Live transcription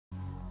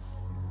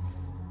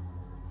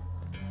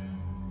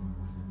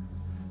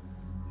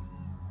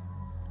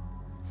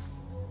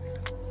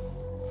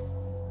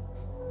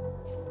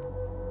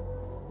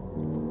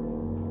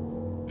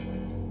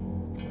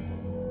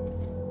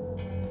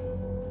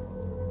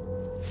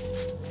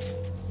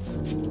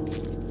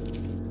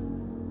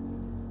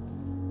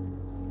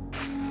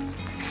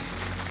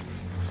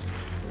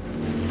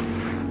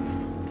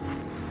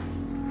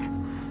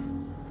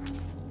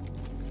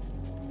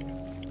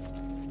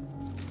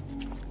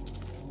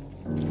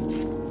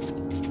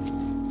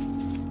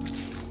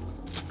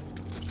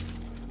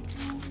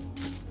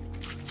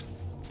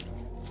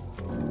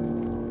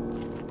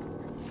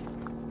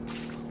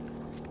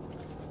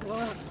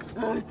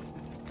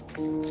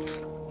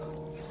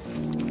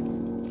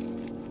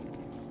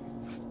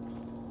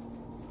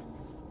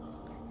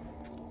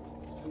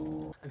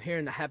I'm here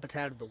in the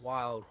habitat of the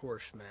wild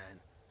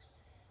horseman.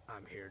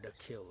 I'm here to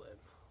kill him.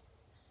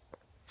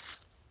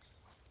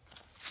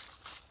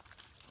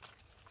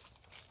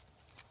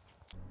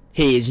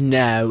 He is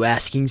now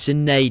asking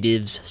some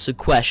natives some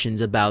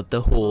questions about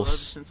the Well, ever horse.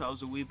 since I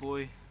was a wee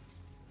boy,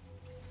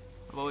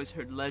 I've always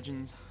heard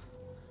legends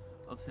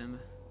of him.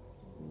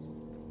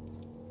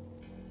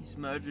 He's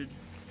murdered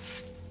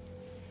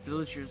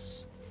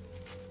villagers,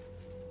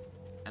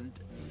 and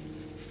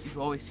you've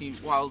always seen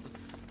wild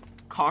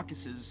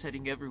carcasses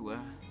sitting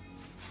everywhere.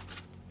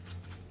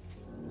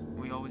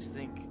 We always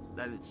think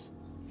that it's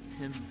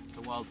him,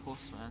 the wild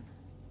horseman.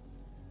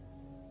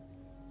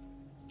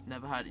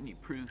 Never had any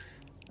proof,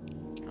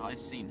 but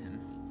I've seen him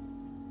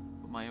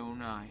with my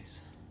own eyes.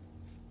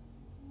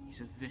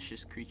 He's a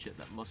vicious creature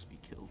that must be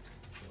killed.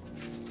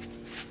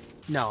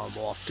 Now I'm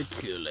off to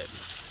kill him.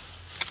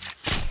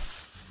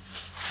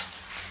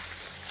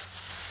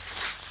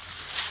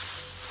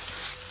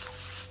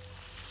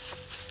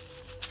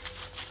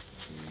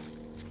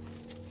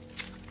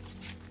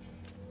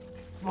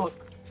 Look!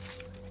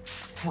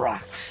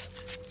 Tracks.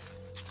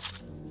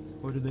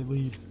 Where do they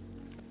lead?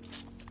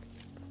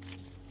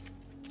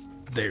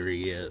 There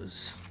he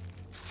is.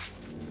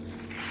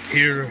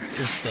 Here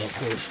is the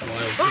horse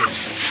wild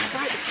horse.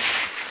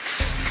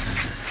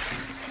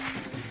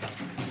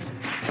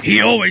 He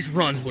always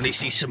runs when he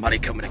sees somebody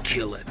coming to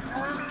kill him.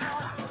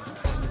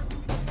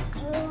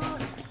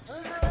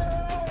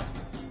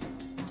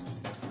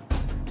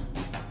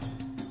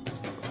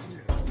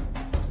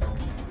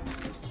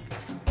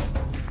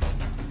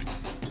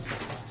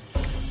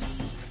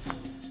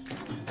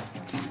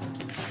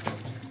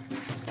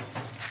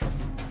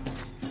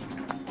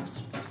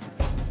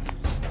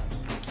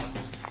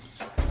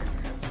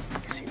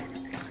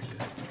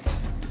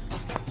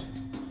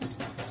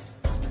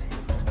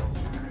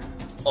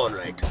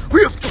 Alright,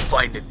 we have to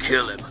find and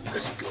kill him.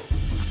 Let's go.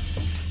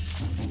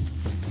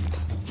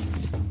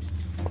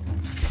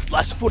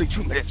 Last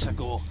 42 minutes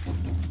ago,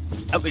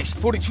 at least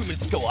 42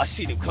 minutes ago, I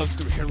seen him come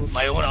through here with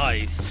my own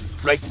eyes.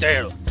 Right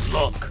there,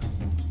 look.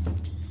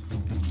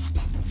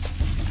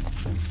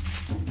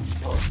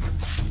 Look,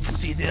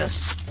 see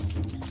this?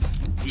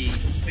 He's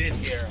been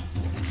here.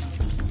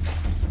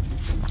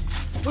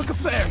 Look up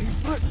there,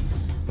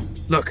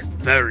 look,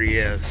 there he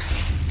is.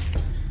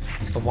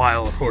 It's the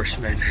wild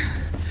horseman.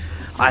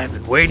 I have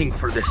been waiting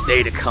for this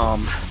day to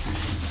come.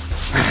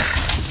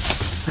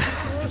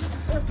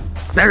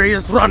 There he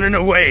is running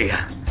away.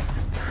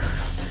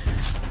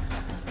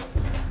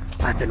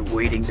 I've been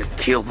waiting to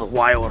kill the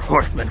wild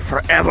horseman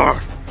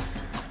forever.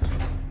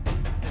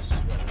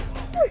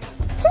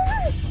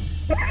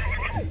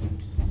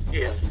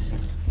 Yes.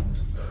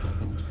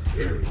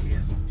 Here he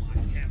is.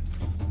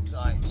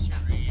 Guys,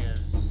 here he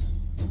is.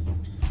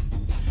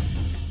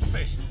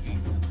 Facing me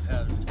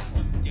compelled to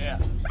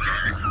death.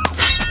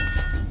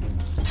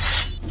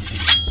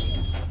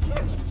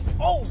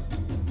 Oh!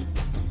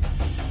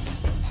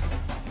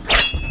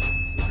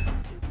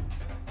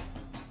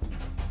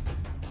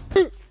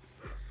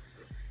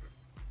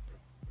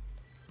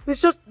 It's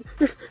just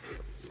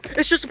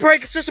a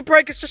prank, it's just a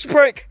prank, it's just a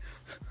prank.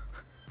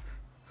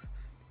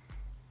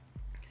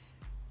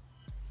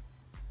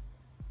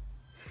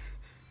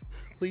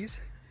 Please?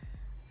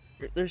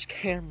 There's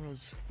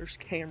cameras. There's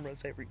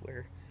cameras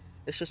everywhere.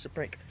 It's just a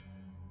prank.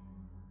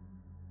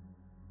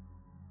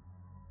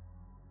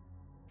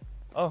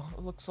 Oh,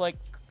 it looks like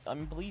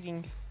I'm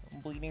bleeding. I'm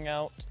bleeding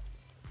out.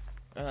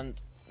 And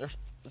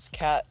this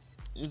cat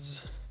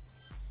is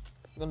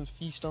gonna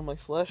feast on my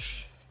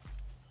flesh.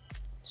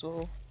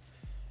 So,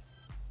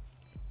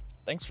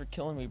 thanks for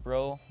killing me,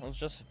 bro. It was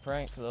just a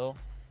prank, though.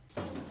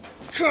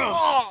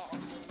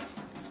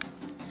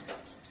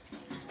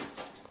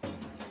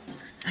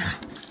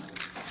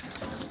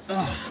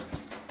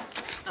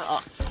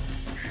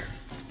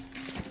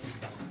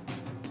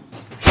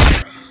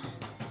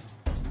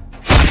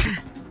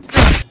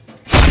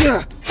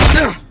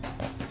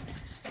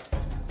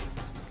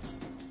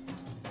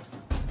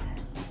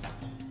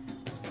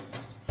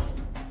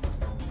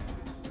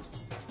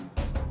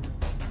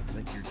 Looks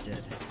like you're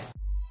dead.